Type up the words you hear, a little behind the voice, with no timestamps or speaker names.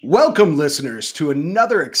Welcome, listeners, to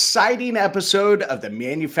another exciting episode of the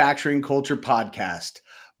Manufacturing Culture Podcast.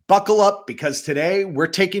 Buckle up because today we're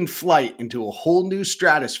taking flight into a whole new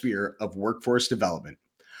stratosphere of workforce development.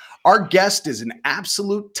 Our guest is an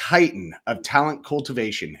absolute titan of talent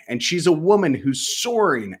cultivation, and she's a woman who's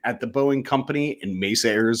soaring at the Boeing company in Mesa,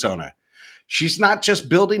 Arizona. She's not just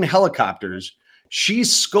building helicopters.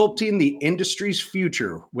 She's sculpting the industry's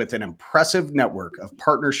future with an impressive network of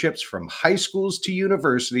partnerships from high schools to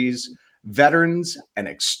universities, veterans, and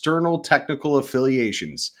external technical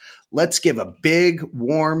affiliations. Let's give a big,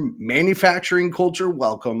 warm manufacturing culture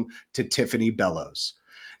welcome to Tiffany Bellows.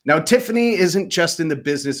 Now, Tiffany isn't just in the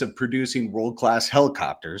business of producing world-class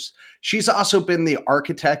helicopters. She's also been the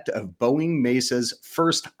architect of Boeing Mesa's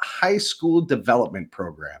first high school development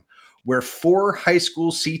program, where 4 high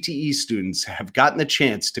school CTE students have gotten the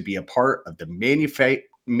chance to be a part of the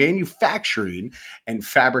manufacturing and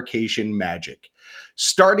fabrication magic.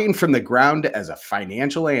 Starting from the ground as a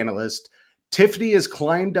financial analyst, Tiffany has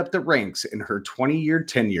climbed up the ranks in her 20-year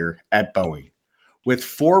tenure at Boeing. With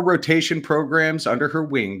 4 rotation programs under her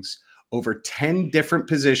wings, over 10 different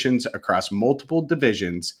positions across multiple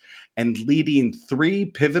divisions, and leading 3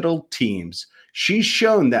 pivotal teams, she's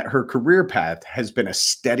shown that her career path has been a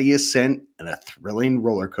steady ascent and a thrilling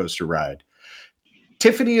roller coaster ride.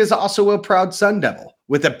 Tiffany is also a proud Sun Devil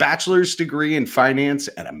with a bachelor's degree in finance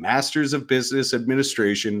and a master's of business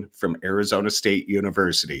administration from Arizona State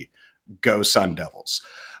University. Go Sun Devils.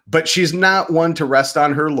 But she's not one to rest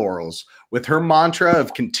on her laurels. With her mantra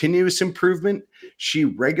of continuous improvement, she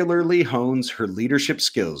regularly hones her leadership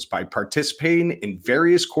skills by participating in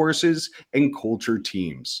various courses and culture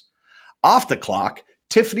teams. Off the clock,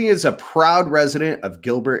 Tiffany is a proud resident of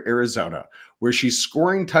Gilbert, Arizona, where she's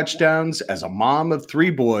scoring touchdowns as a mom of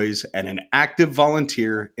 3 boys and an active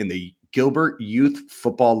volunteer in the Gilbert Youth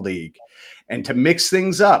Football League. And to mix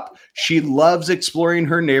things up, she loves exploring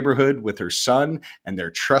her neighborhood with her son and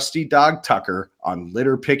their trusty dog Tucker on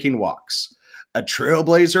litter picking walks. A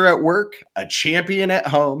trailblazer at work, a champion at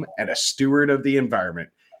home, and a steward of the environment.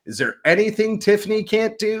 Is there anything Tiffany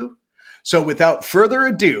can't do? So without further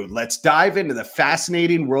ado, let's dive into the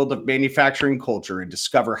fascinating world of manufacturing culture and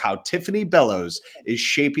discover how Tiffany Bellows is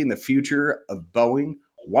shaping the future of Boeing,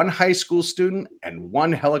 1 high school student and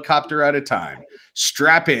 1 helicopter at a time.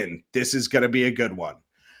 Strap in. This is going to be a good one.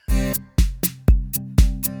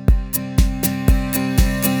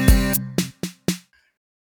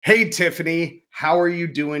 Hey, Tiffany, how are you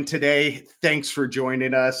doing today? Thanks for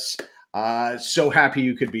joining us. So happy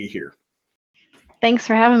you could be here. Thanks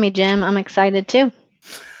for having me, Jim. I'm excited too.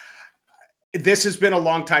 This has been a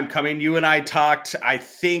long time coming. You and I talked, I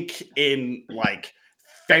think, in like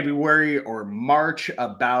February or March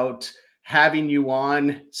about having you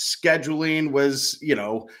on. Scheduling was,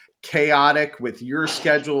 chaotic with your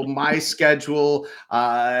schedule, my schedule.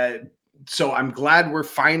 So I'm glad we're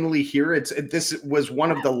finally here. This was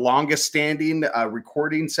one of the longest standing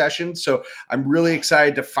recording sessions. So I'm really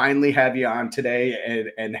excited to finally have you on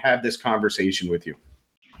today and have this conversation with you.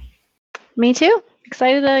 Me too.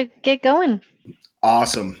 Excited to get going.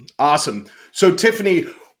 Awesome. So Tiffany,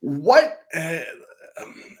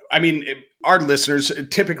 our listeners,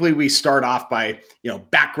 typically we start off by,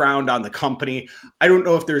 background on the company. I don't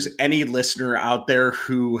know if there's any listener out there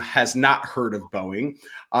who has not heard of Boeing.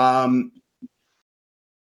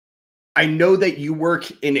 I know that you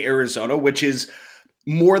work in Arizona, which is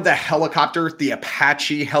more the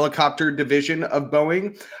Apache helicopter division of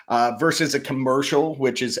Boeing versus a commercial,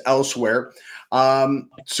 which is elsewhere.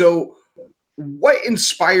 So what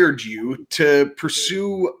inspired you to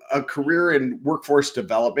pursue a career in workforce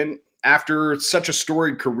development after such a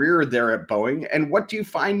storied career there at Boeing? And what do you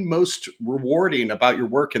find most rewarding about your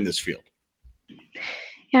work in this field?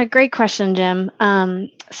 Yeah, great question, Jim.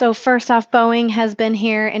 So first off, Boeing has been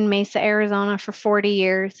here in Mesa, Arizona for 40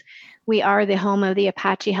 years. We are the home of the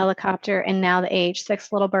Apache helicopter and now the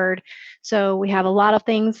AH-6 Little Bird. So we have a lot of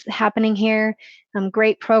things happening here,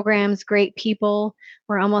 great programs, great people.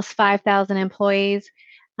 We're almost 5,000 employees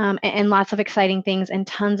and lots of exciting things and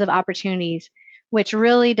tons of opportunities, which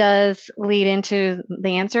really does lead into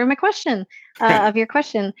the answer of my question, of your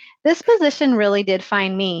question. This position really did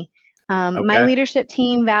find me. My leadership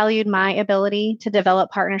team valued my ability to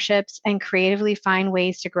develop partnerships and creatively find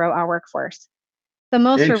ways to grow our workforce. The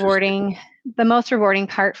most rewarding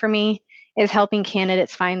part for me is helping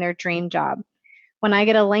candidates find their dream job. When I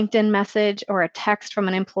get a LinkedIn message or a text from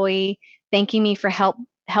an employee thanking me for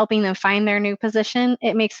helping them find their new position,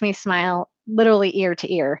 it makes me smile literally ear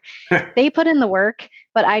to ear. They put in the work,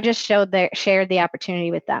 but I just shared the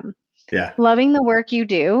opportunity with them. Yeah. Loving the work you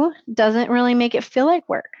do doesn't really make it feel like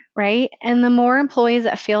work. right? And the more employees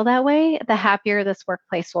that feel that way, the happier this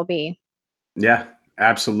workplace will be. Yeah,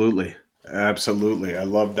 absolutely. Absolutely. I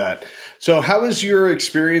love that. So how has your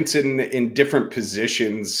experience in different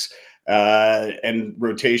positions and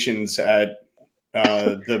rotations at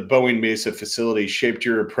the Boeing Mesa facility shaped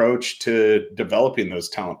your approach to developing those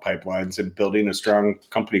talent pipelines and building a strong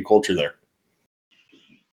company culture there?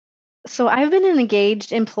 So I've been an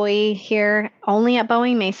engaged employee here only at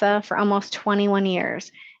Boeing Mesa for almost 21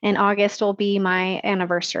 years. In August will be my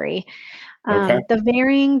anniversary. Okay. The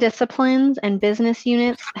varying disciplines and business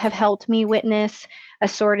units have helped me witness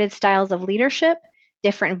assorted styles of leadership,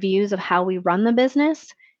 different views of how we run the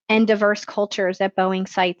business, and diverse cultures at Boeing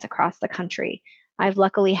sites across the country. I've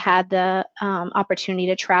luckily had the opportunity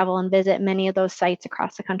to travel and visit many of those sites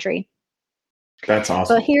across the country. That's But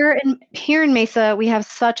awesome. here in Mesa, we have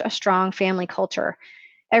such a strong family culture.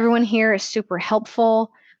 Everyone here is super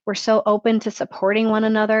helpful. We're so open to supporting one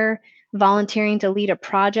another, volunteering to lead a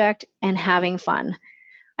project, and having fun.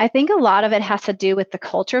 I think a lot of it has to do with the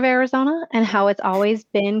culture of Arizona and how it's always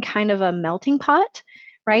been kind of a melting pot,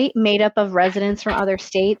 right? Made up of residents from other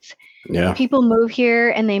states. Yeah. People move here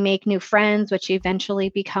and they make new friends, which eventually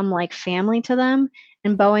become like family to them.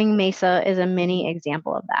 And Boeing Mesa is a mini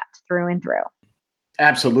example of that through and through.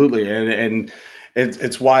 Absolutely, and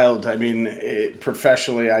it's wild. I mean,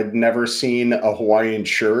 professionally, I'd never seen a Hawaiian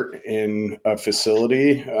shirt in a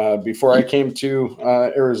facility before I came to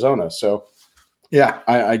Arizona. So, yeah,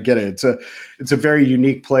 I get it. It's a very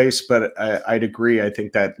unique place, but I'd agree. I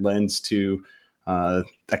think that lends to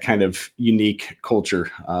that kind of unique culture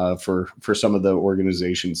for some of the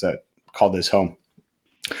organizations that call this home.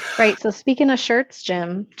 Right. So speaking of shirts,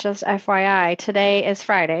 Jim, just FYI, today is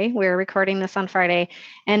Friday. We're recording this on Friday,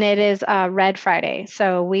 and it is Red Friday.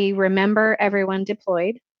 So we remember everyone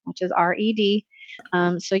deployed, which is RED.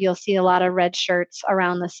 So you'll see a lot of red shirts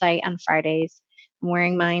around the site on Fridays. I'm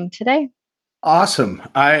wearing mine today. Awesome.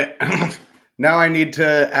 I now I need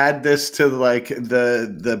to add this to like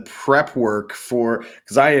the prep work for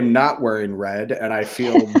because I am not wearing red and I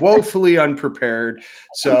feel woefully unprepared.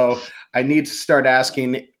 So I need to start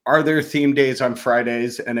asking, are there theme days on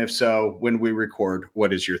Fridays? And if so, when we record,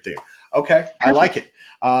 what is your theme? Okay, I like Perfect.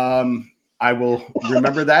 it. I will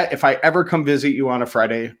remember that. If I ever come visit you on a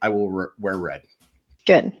Friday, I will wear red.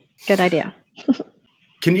 Good. Good idea.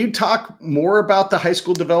 Can you talk more about the high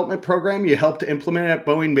school development program you helped implement at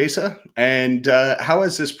Boeing Mesa? And how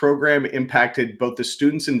has this program impacted both the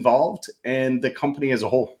students involved and the company as a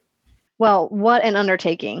whole? Well, what an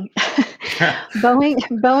undertaking.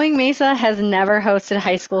 Boeing Mesa has never hosted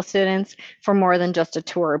high school students for more than just a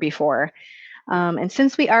tour before. And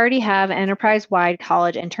since we already have an enterprise wide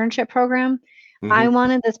college internship program, I Mhm.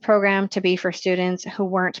 wanted this program to be for students who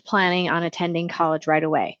weren't planning on attending college right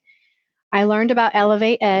away. I learned about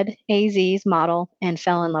Elevate Ed, AZ's model, and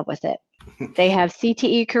fell in love with it. They have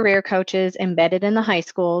CTE career coaches embedded in the high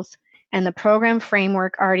schools and the program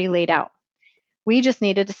framework already laid out. We just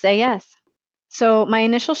needed to say yes. So, my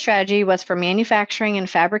initial strategy was for manufacturing and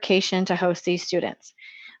fabrication to host these students.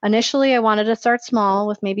 Initially, I wanted to start small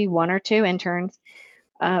with maybe one or two interns,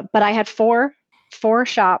 but I had four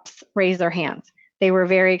shops raise their hands. They were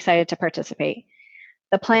very excited to participate.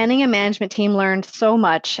 The planning and management team learned so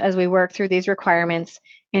much as we worked through these requirements,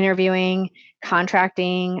 interviewing,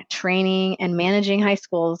 contracting, training, and managing high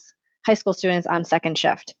school students on second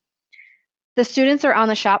shift. The students are on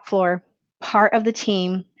the shop floor, part of the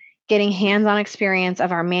team, getting hands-on experience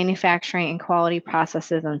of our manufacturing and quality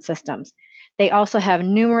processes and systems. They also have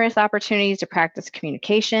numerous opportunities to practice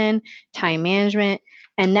communication, time management,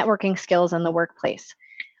 and networking skills in the workplace.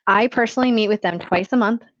 I personally meet with them twice a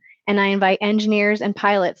month, and I invite engineers and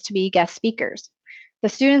pilots to be guest speakers. The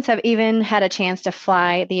students have even had a chance to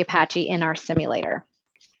fly the Apache in our simulator.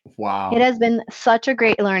 It Wow. has been such a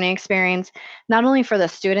great learning experience, not only for the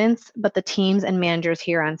students, but the teams and managers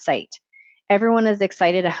here on site. Everyone is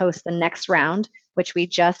excited to host the next round, which we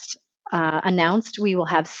just announced. We will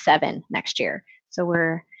have 7 next year. So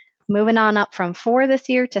we're moving on up from 4 this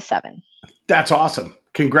year to 7. That's awesome. Yes,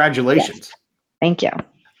 Congratulations. thank you.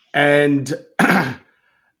 And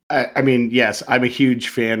I mean, yes, I'm a huge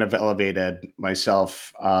fan of Elevate Ed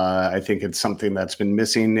myself. I think it's something that's been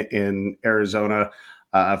missing in Arizona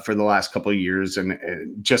for the last couple of years, and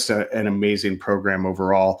just an amazing program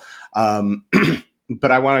overall. But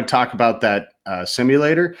I want to talk about that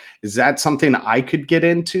simulator. Is that something I could get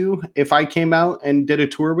into if I came out and did a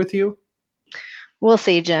tour with you? We'll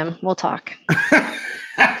see, Jim. We'll talk.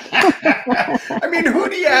 I mean, who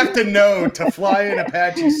do you have to know to fly an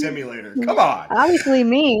Apache simulator? Come on. Obviously,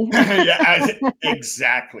 me. Yeah,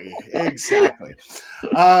 exactly.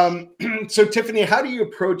 So, Tiffany, how do you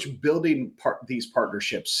approach building these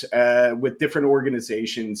partnerships with different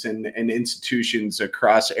organizations and institutions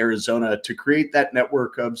across Arizona to create that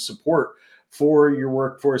network of support for your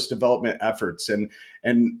workforce development efforts?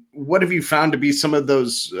 And what have you found to be some of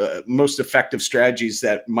those most effective strategies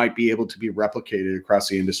that might be able to be replicated across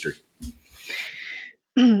the industry?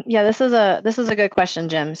 Yeah, this is a good question,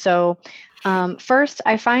 Jim. So first,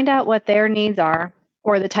 I find out what their needs are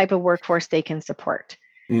or the type of workforce they can support.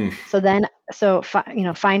 Find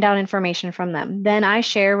out information from them. Then I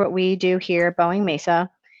share what we do here at Boeing Mesa,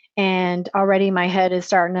 and already my head is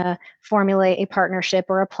starting to formulate a partnership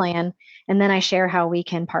or a plan, and then I share how we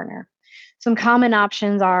can partner. Some common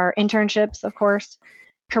options are internships, of course,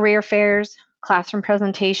 career fairs, classroom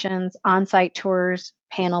presentations, on-site tours,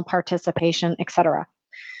 panel participation, etc.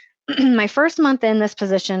 My first month in this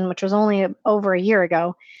position, which was only over a year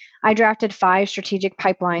ago, I drafted 5 strategic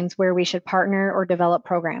pipelines where we should partner or develop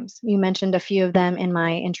programs. You mentioned a few of them in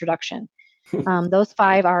my introduction. Those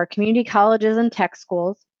 5 are community colleges and tech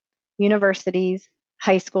schools, universities,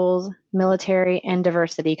 high schools, military, and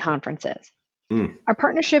diversity conferences. Our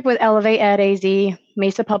partnership with Elevate at AZ,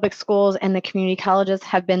 Mesa Public Schools, and the community colleges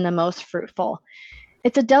have been the most fruitful.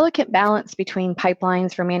 It's a delicate balance between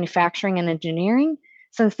pipelines for manufacturing and engineering,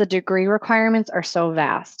 since the degree requirements are so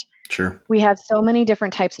vast. Sure. We have so many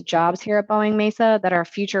different types of jobs here at Boeing Mesa that our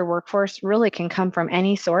future workforce really can come from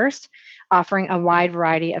any source, offering a wide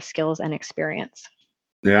variety of skills and experience.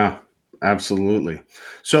 Yeah, absolutely.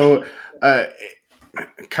 So,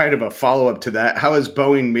 kind of a follow-up to that, how has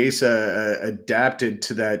Boeing Mesa adapted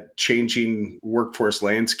to that changing workforce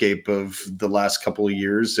landscape of the last couple of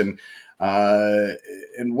years, and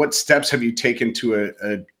what steps have you taken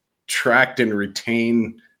to attract and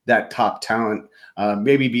retain that top talent,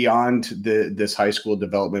 maybe beyond this high school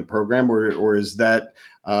development program, or is that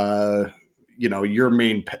your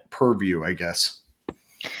main purview, I guess?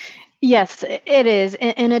 Yes, it is.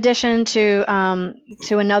 In addition to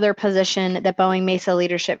another position that Boeing Mesa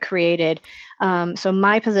leadership created. So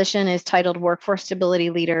my position is titled Workforce Stability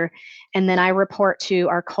Leader, and then I report to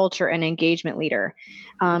our Culture and Engagement Leader.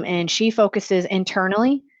 And she focuses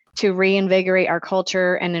internally to reinvigorate our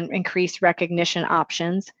culture and increase recognition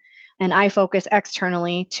options. And I focus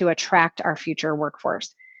externally to attract our future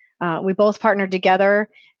workforce. We both partnered together,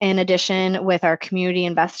 in addition with our community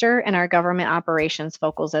investor and our government operations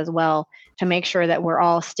focals as well, to make sure that we're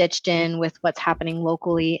all stitched in with what's happening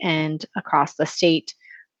locally and across the state,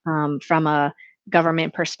 from a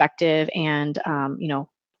government perspective and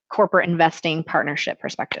corporate investing partnership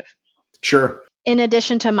perspective. Sure. In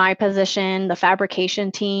addition to my position, the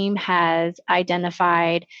fabrication team has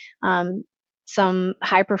identified some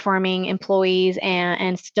high-performing employees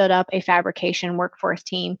and stood up a fabrication workforce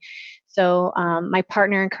team. So my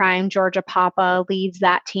partner in crime, Georgia Papa, leads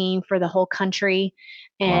that team for the whole country.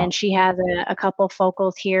 And wow. She has a couple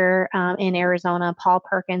focals here in Arizona, Paul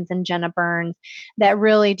Perkins and Jenna Burns, that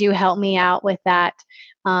really do help me out with that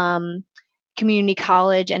community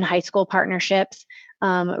college and high school partnerships,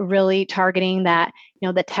 really targeting that,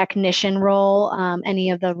 the technician role, any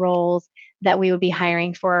of the roles that we would be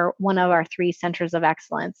hiring for one of our 3 centers of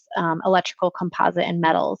excellence, electrical, composite, and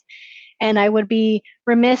metals. And I would be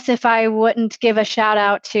remiss if I wouldn't give a shout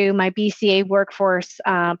out to my BCA workforce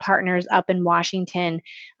partners up in Washington.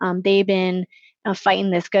 They've been fighting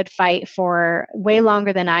this good fight for way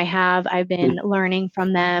longer than I have. I've been learning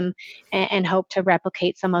from them and hope to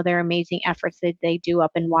replicate some of their amazing efforts that they do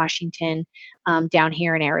up in Washington, down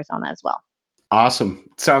here in Arizona as well. Awesome.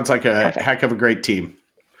 Sounds like a Perfect. Heck of a great team.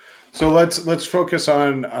 So let's focus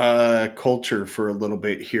on culture for a little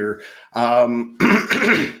bit here.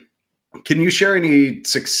 Can you share any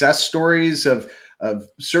success stories of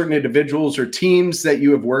certain individuals or teams that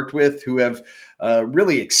you have worked with who have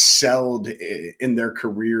really excelled in their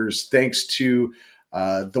careers thanks to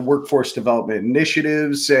the workforce development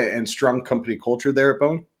initiatives and strong company culture there at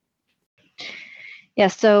Boeing?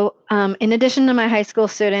 Yes. So in addition to my high school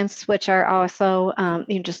students, which are also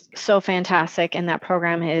just so fantastic, and that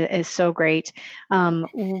program is so great,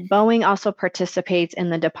 Boeing also participates in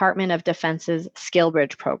the Department of Defense's Skill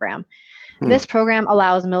Bridge program. This program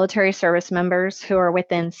allows military service members who are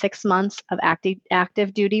within 6 months of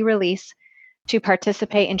active duty release to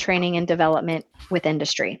participate in training and development with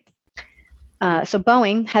industry. So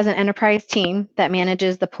Boeing has an enterprise team that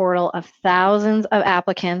manages the portal of thousands of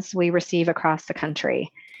applicants we receive across the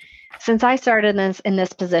country. Since I started in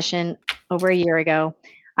this position over a year ago,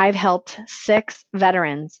 I've helped 6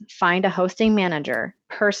 veterans find a hosting manager,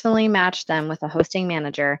 personally matched them with a hosting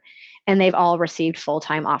manager, and they've all received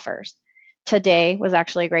full-time offers. Today was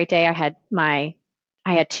actually a great day. I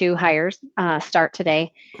had 2 hires start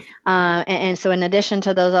today. And so in addition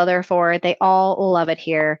to those other 4, they all love it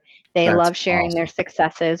here. They That's love sharing their awesome.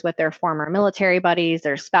 successes with their former military buddies,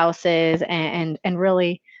 their spouses, and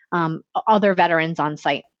really other veterans on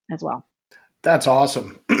site as well. That's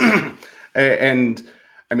awesome. And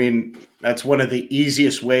I mean, that's one of the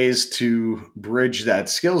easiest ways to bridge that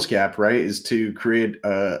skills gap, right? Is to create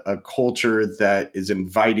a culture that is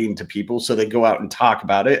inviting to people so they go out and talk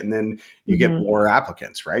about it, and then you get Hmm. more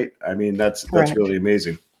applicants, right? I mean, that's Correct. really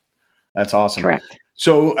amazing. That's awesome. Correct.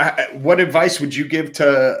 So, what advice would you give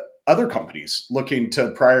to other companies looking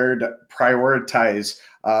to prioritize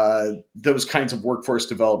those kinds of workforce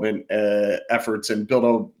development efforts and build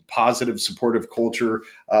a positive, supportive culture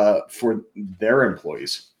for their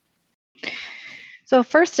employees? So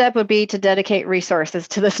first step would be to dedicate resources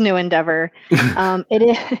to this new endeavor. It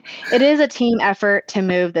is it is a team effort to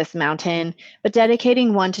move this mountain, but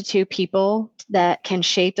dedicating 1 to 2 people that can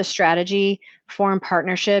shape the strategy, form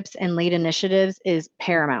partnerships, and lead initiatives is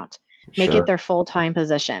paramount. Make it Sure. their full-time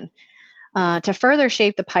position. To further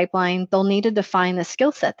shape the pipeline, they'll need to define the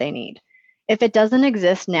skill set they need. If it doesn't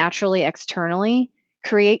exist naturally externally,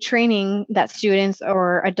 create training that students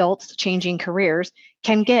or adults changing careers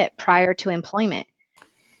can get prior to employment.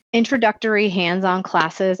 Introductory hands-on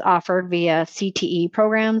classes offered via CTE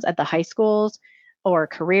programs at the high schools or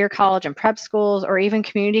career college and prep schools or even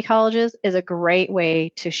community colleges is a great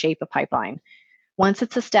way to shape a pipeline. Once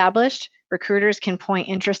it's established, recruiters can point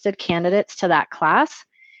interested candidates to that class.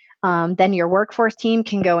 Then your workforce team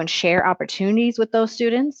can go and share opportunities with those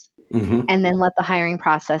students Hmm. and then let the hiring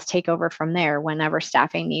process take over from there whenever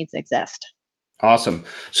staffing needs exist. Awesome.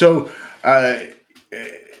 So, uh,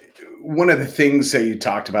 one of the things that you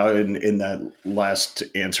talked about in that last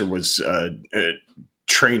answer was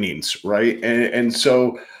trainings, right? And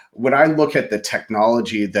so, when I look at the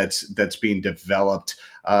technology that's being developed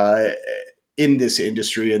in this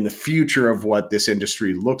industry and the future of what this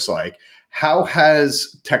industry looks like, how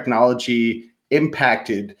has technology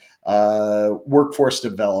impacted workforce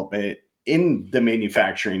development in the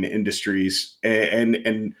manufacturing industries,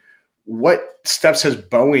 and what steps has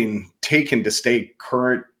Boeing taken to stay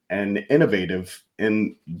current and innovative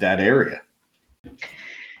in that area?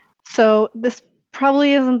 So this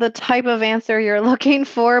probably isn't the type of answer you're looking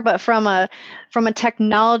for, but from a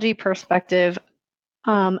technology perspective,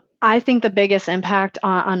 I think the biggest impact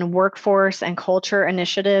on workforce and culture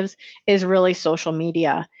initiatives is really social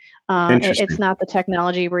media. It's Interesting. not the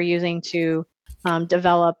technology we're using to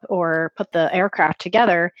develop or put the aircraft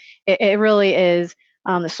together. It really is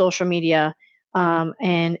the social media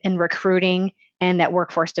and recruiting and that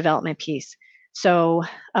workforce development piece. So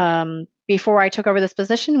before I took over this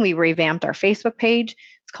position, we revamped our Facebook page.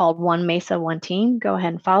 It's called One Mesa, One Team. Go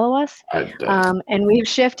ahead and follow us. I, And we've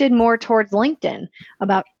shifted more towards LinkedIn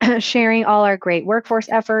about sharing all our great workforce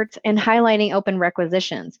efforts and highlighting open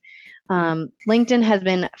requisitions. LinkedIn has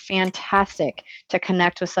been fantastic to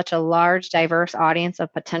connect with such a large, diverse audience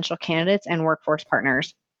of potential candidates and workforce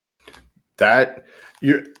partners. that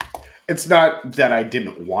you It's not that I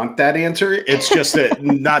didn't want that answer. It's just that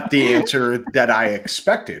not the answer that I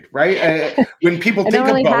expected, right? When people I don't think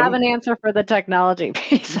of really have Boeing, an answer for the technology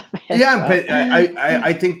piece of it. yeah, So. but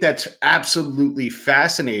I think that's absolutely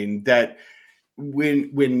fascinating that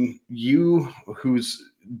when you who's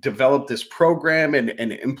developed this program and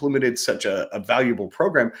implemented such a valuable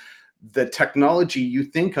program, the technology you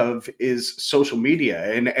think of is social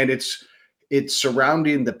media, and it's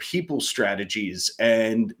surrounding the people strategies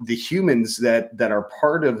and the humans that are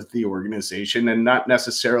part of the organization and not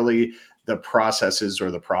necessarily the processes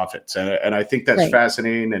or the profits, and I think that's Right,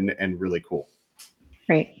 fascinating and really cool.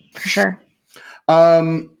 right, for sure.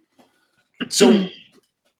 um so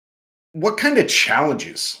what kind of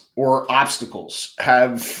challenges or obstacles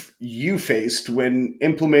have you faced when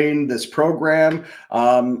implementing this program,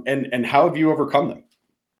 and how have you overcome them?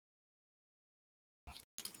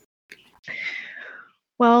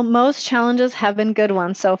 Well, most challenges have been good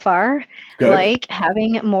ones so far, Good. like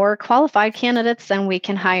having more qualified candidates than we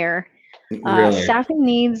can hire. Uh, Really? staffing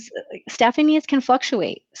needs staffing needs can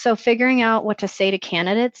fluctuate. So figuring out what to say to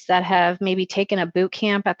candidates that have maybe taken a boot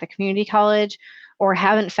camp at the community college or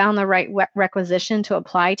haven't found the right requisition to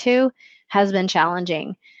apply to has been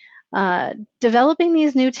challenging. Uh, Developing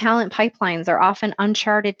these new talent pipelines are often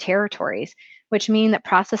uncharted territories, which mean that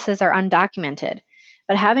processes are undocumented.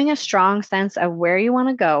 But having a strong sense of where you want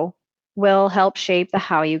to go will help shape the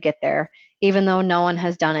how you get there, even though no one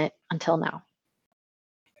has done it until now.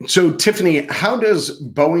 So, Tiffany, how does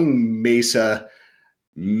Boeing Mesa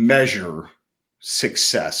measure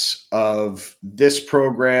success of this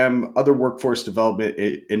program, other workforce development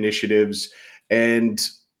initiatives, and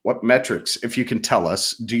what metrics, if you can tell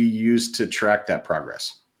us, do you use to track that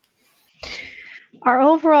progress? Our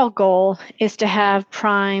overall goal is to have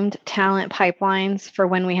primed talent pipelines for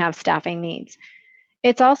when we have staffing needs.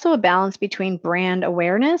 It's also a balance between brand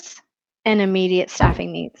awareness and immediate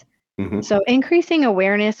staffing needs. Mhm. So, increasing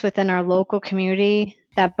awareness within our local community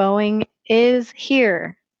that Boeing is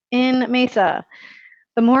here in Mesa,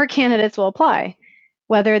 the more candidates will apply,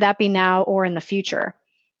 whether that be now or in the future.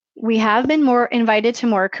 We have been more invited to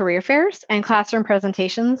more career fairs and classroom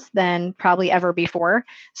presentations than probably ever before.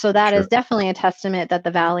 So that is Sure. definitely a testament that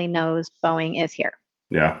the Valley knows Boeing is here.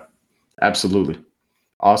 Yeah, absolutely.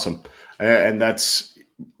 Awesome. And that's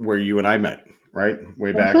where you and I met, right?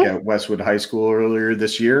 Way back Mhm. at Westwood High School earlier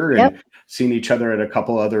this year, Yep. and seen each other at a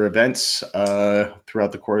couple other events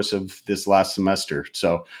throughout the course of this last semester.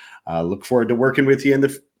 So look forward to working with you in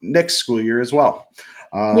the next school year as well.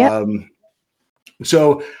 Yep. Um,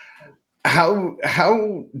 so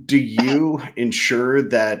how do you ensure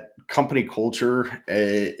that company culture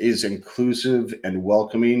is inclusive and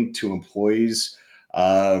welcoming to employees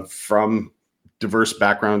from diverse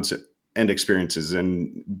backgrounds and experiences?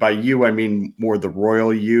 And by you, I mean more the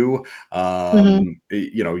royal you, Mhm.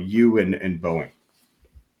 you and Boeing.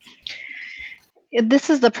 This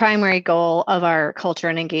is the primary goal of our culture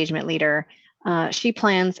and engagement leader. She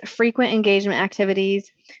plans frequent engagement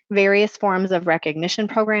activities, various forms of recognition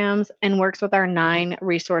programs, and works with our 9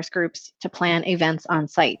 resource groups to plan events on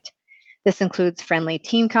site. This includes friendly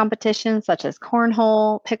team competitions such as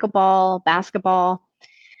cornhole, pickleball, basketball.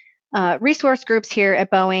 Resource groups here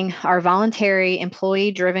at Boeing are voluntary,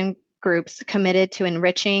 employee driven groups committed to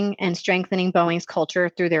enriching and strengthening Boeing's culture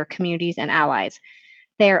through their communities and allies.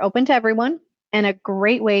 They are open to everyone and a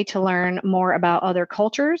great way to learn more about other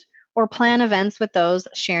cultures or plan events with those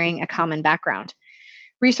sharing a common background.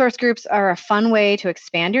 Resource groups are a fun way to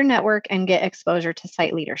expand your network and get exposure to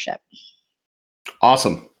site leadership.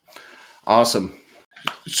 Awesome. Awesome.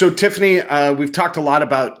 So, Tiffany, we've talked a lot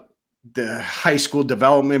about the high school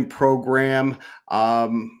development program,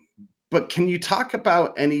 um, but can you talk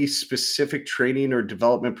about any specific training or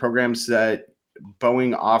development programs that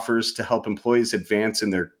Boeing offers to help employees advance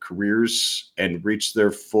in their careers and reach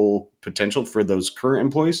their full potential for those current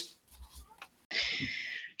employees?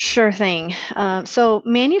 Sure thing. So,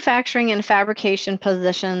 manufacturing and fabrication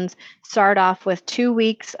positions start off with 2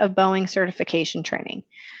 weeks of Boeing certification training.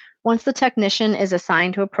 Once the technician is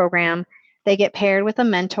assigned to a program, they get paired with a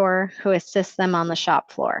mentor who assists them on the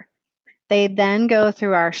shop floor. They then go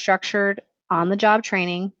through our structured on the job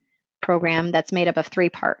training program that's made up of 3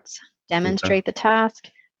 parts: Okay. demonstrate the task,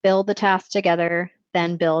 build the task together,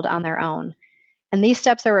 then build on their own. And these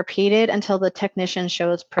steps are repeated until the technician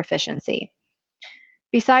shows proficiency.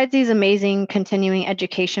 Besides these amazing continuing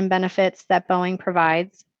education benefits that Boeing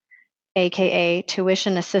provides, aka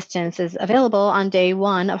tuition assistance, is available on day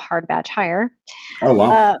 1 of hard badge hire. Oh,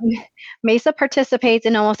 wow. Uh, Mesa participates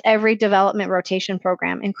in almost every development rotation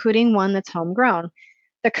program, including one that's homegrown.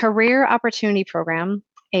 The Career Opportunity Program,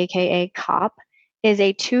 aka COP, is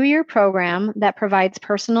a 2-year program that provides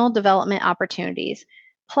personal development opportunities,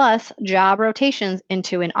 plus job rotations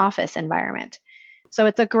into an office environment. So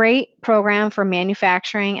it's a great program for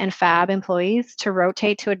manufacturing and fab employees to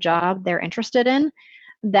rotate to a job they're interested in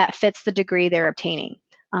that fits the degree they're obtaining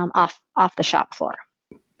off the shop floor.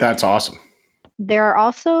 That's awesome. There are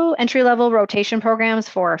also entry level rotation programs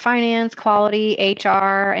for finance, quality,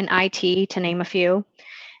 HR, and IT, to name a few.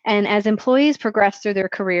 And as employees progress through their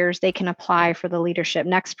careers, they can apply for the Leadership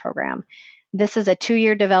Next program. This is a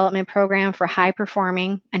 2-year development program for high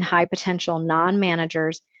performing and high potential non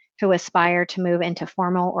managers who aspire to move into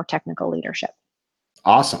formal or technical leadership.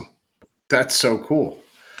 Awesome. That's so cool.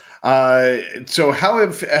 So how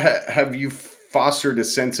have you fostered a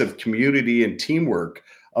sense of community and teamwork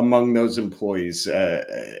among those employees,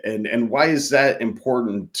 and why is that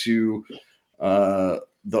important to the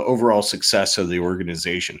overall success of the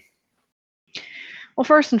organization? Well,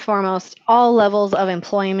 first and foremost, all levels of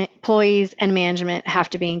employees and management have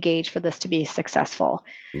to be engaged for this to be successful.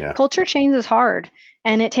 Yeah. Culture change is hard,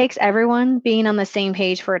 and it takes everyone being on the same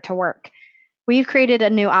page for it to work. We've created a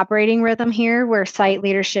new operating rhythm here where site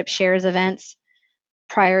leadership shares events,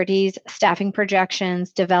 priorities, staffing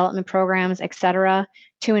projections, development programs, etc.,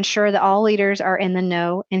 to ensure that all leaders are in the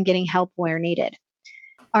know and getting help where needed.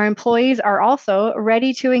 Our employees are also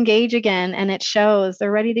ready to engage again, and it shows.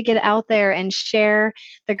 They're ready to get out there and share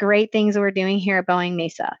the great things we're doing here at Boeing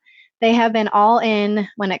Mesa. They have been all in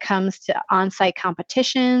when it comes to on-site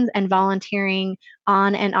competitions and volunteering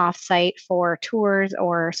on and off-site for tours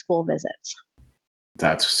or school visits.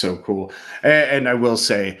 That's so cool. And I will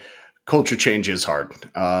say, culture change is hard.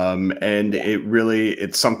 And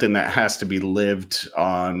it's something that has to be lived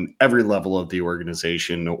on every level of the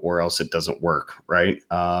organization, or else it doesn't work, right?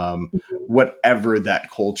 Whatever that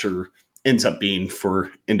culture ends up being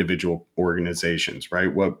for individual organizations,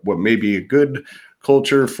 right? What may be a good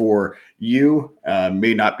culture for you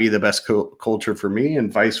may not be the best culture for me,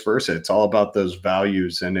 and vice versa. It's all about those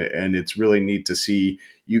values, and it's really neat to see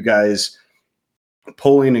you guys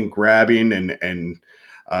pulling and grabbing and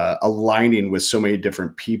aligning with so many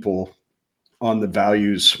different people on the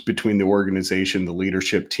values between the organization, the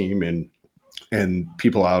leadership team, and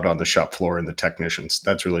people out on the shop floor and the technicians.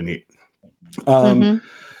 That's really neat.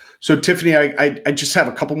 So Tiffany, I just have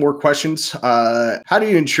a couple more questions. How do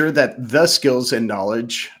you ensure that the skills and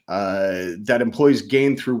knowledge that employees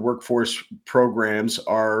gain through workforce programs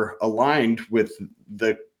are aligned with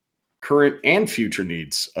the current and future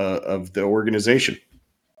needs of the organization?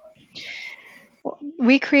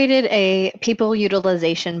 We created a people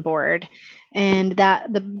utilization board, and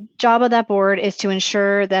that the job of that board is to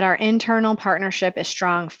ensure that our internal partnership is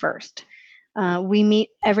strong first. We meet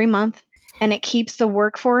every month, and it keeps the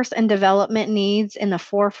workforce and development needs in the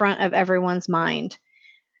forefront of everyone's mind.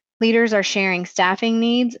 Leaders are sharing staffing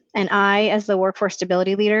needs, and I, as the workforce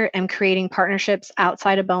stability leader, am creating partnerships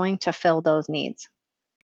outside of Boeing to fill those needs.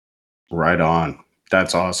 Right on.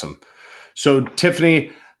 That's awesome. So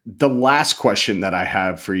Tiffany, the last question that I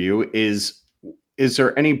have for you is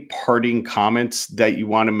there any parting comments that you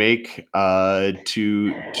want to make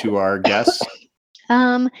to our guests?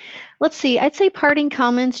 Let's see. I'd say parting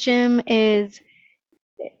comments, Jim, is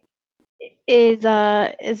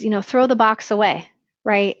throw the box away,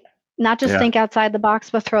 right? Not just think outside the box,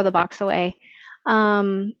 but throw the box away.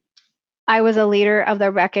 I was a leader of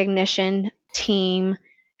the recognition team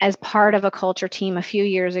as part of a culture team a few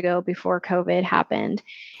years ago before COVID happened.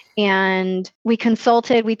 And we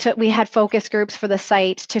consulted, we had focus groups for the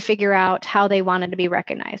site to figure out how they wanted to be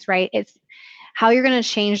recognized, right? It's how you're going to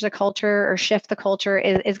change the culture or shift the culture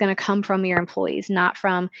is going to come from your employees, not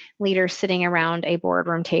from leaders sitting around a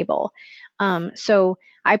boardroom table. So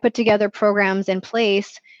I put together programs in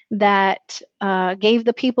place that gave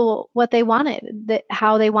the people what they wanted,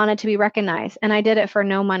 how they wanted to be recognized. And I did it for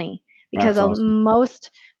no money, because awesome.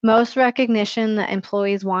 most recognition that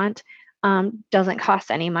employees want doesn't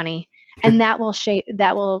cost any money, and that will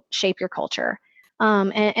shape your culture.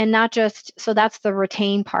 And not just, so that's the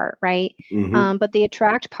retain part, right? But the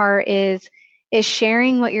attract part is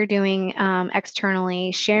sharing what you're doing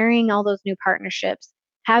externally, sharing all those new partnerships,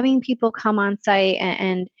 having people come on site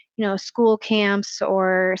and school camps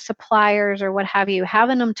or suppliers or what have you,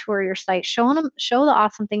 having them tour your site, show the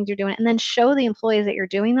awesome things you're doing, and then show the employees that you're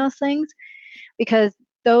doing those things, because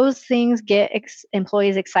those things get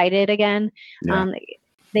employees excited again. Yeah.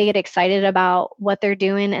 They get excited about what they're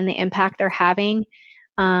doing and the impact they're having.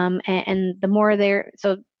 And the more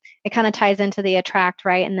so it kind of ties into the attract,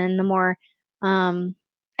 right? And then the more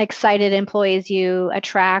excited employees you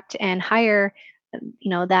attract and hire,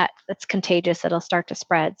 that's contagious. It'll start to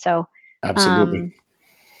spread. So absolutely,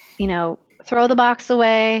 throw the box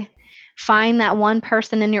away, find that one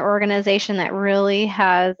person in your organization that really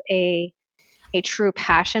has a true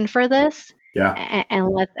passion for this, and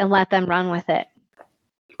let them run with it.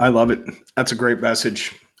 I love it. That's a great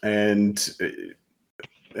message, and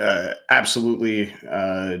absolutely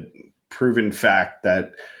proven fact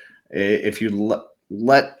that if you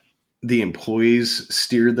let the employees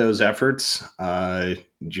steer those efforts,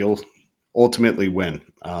 you'll ultimately win.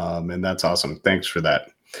 And that's awesome. Thanks for that.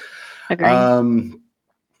 Agreed.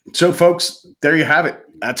 So folks, there you have it.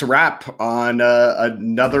 That's a wrap on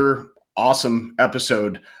another awesome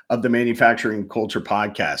episode of the Manufacturing Culture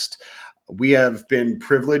Podcast. We have been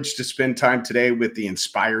privileged to spend time today with the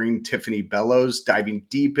inspiring Tiffany Bellows, diving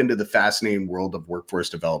deep into the fascinating world of workforce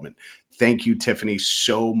development. Thank you, Tiffany,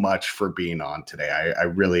 so much for being on today. I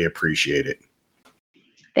really appreciate it.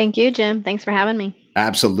 Thank you, Jim. Thanks for having me.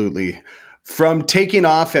 Absolutely. From taking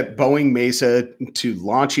off at Boeing Mesa to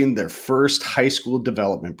launching their first high school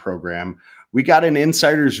development program, we got an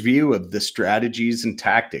insider's view of the strategies and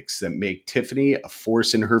tactics that make Tiffany a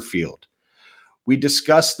force in her field. We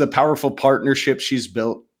discussed the powerful partnership she's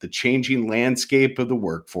built, the changing landscape of the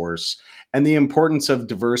workforce, and the importance of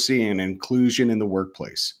diversity and inclusion in the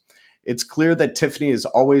workplace. It's clear that Tiffany is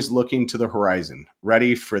always looking to the horizon,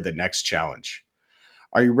 ready for the next challenge.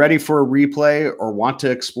 Are you ready for a replay or want to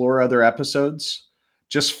explore other episodes?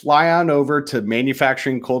 Just fly on over to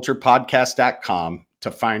manufacturingculturepodcast.com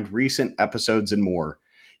to find recent episodes and more.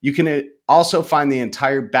 You can also find the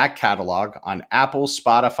entire back catalog on Apple,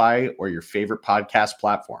 Spotify, or your favorite podcast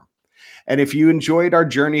platform. And if you enjoyed our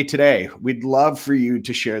journey today, we'd love for you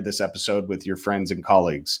to share this episode with your friends and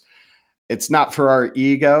colleagues. It's not for our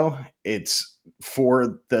ego, it's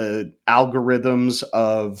for the algorithms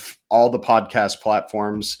of all the podcast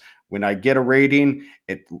platforms. When I get a rating,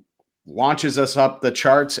 it launches us up the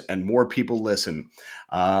charts and more people listen.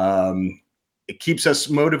 It keeps us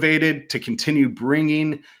motivated to continue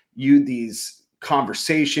bringing you these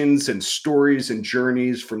conversations and stories and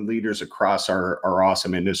journeys from leaders across our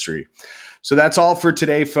awesome industry. So that's all for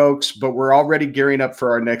today, folks, but we're already gearing up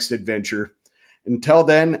for our next adventure. Until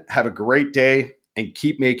then, have a great day and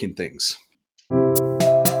keep making things.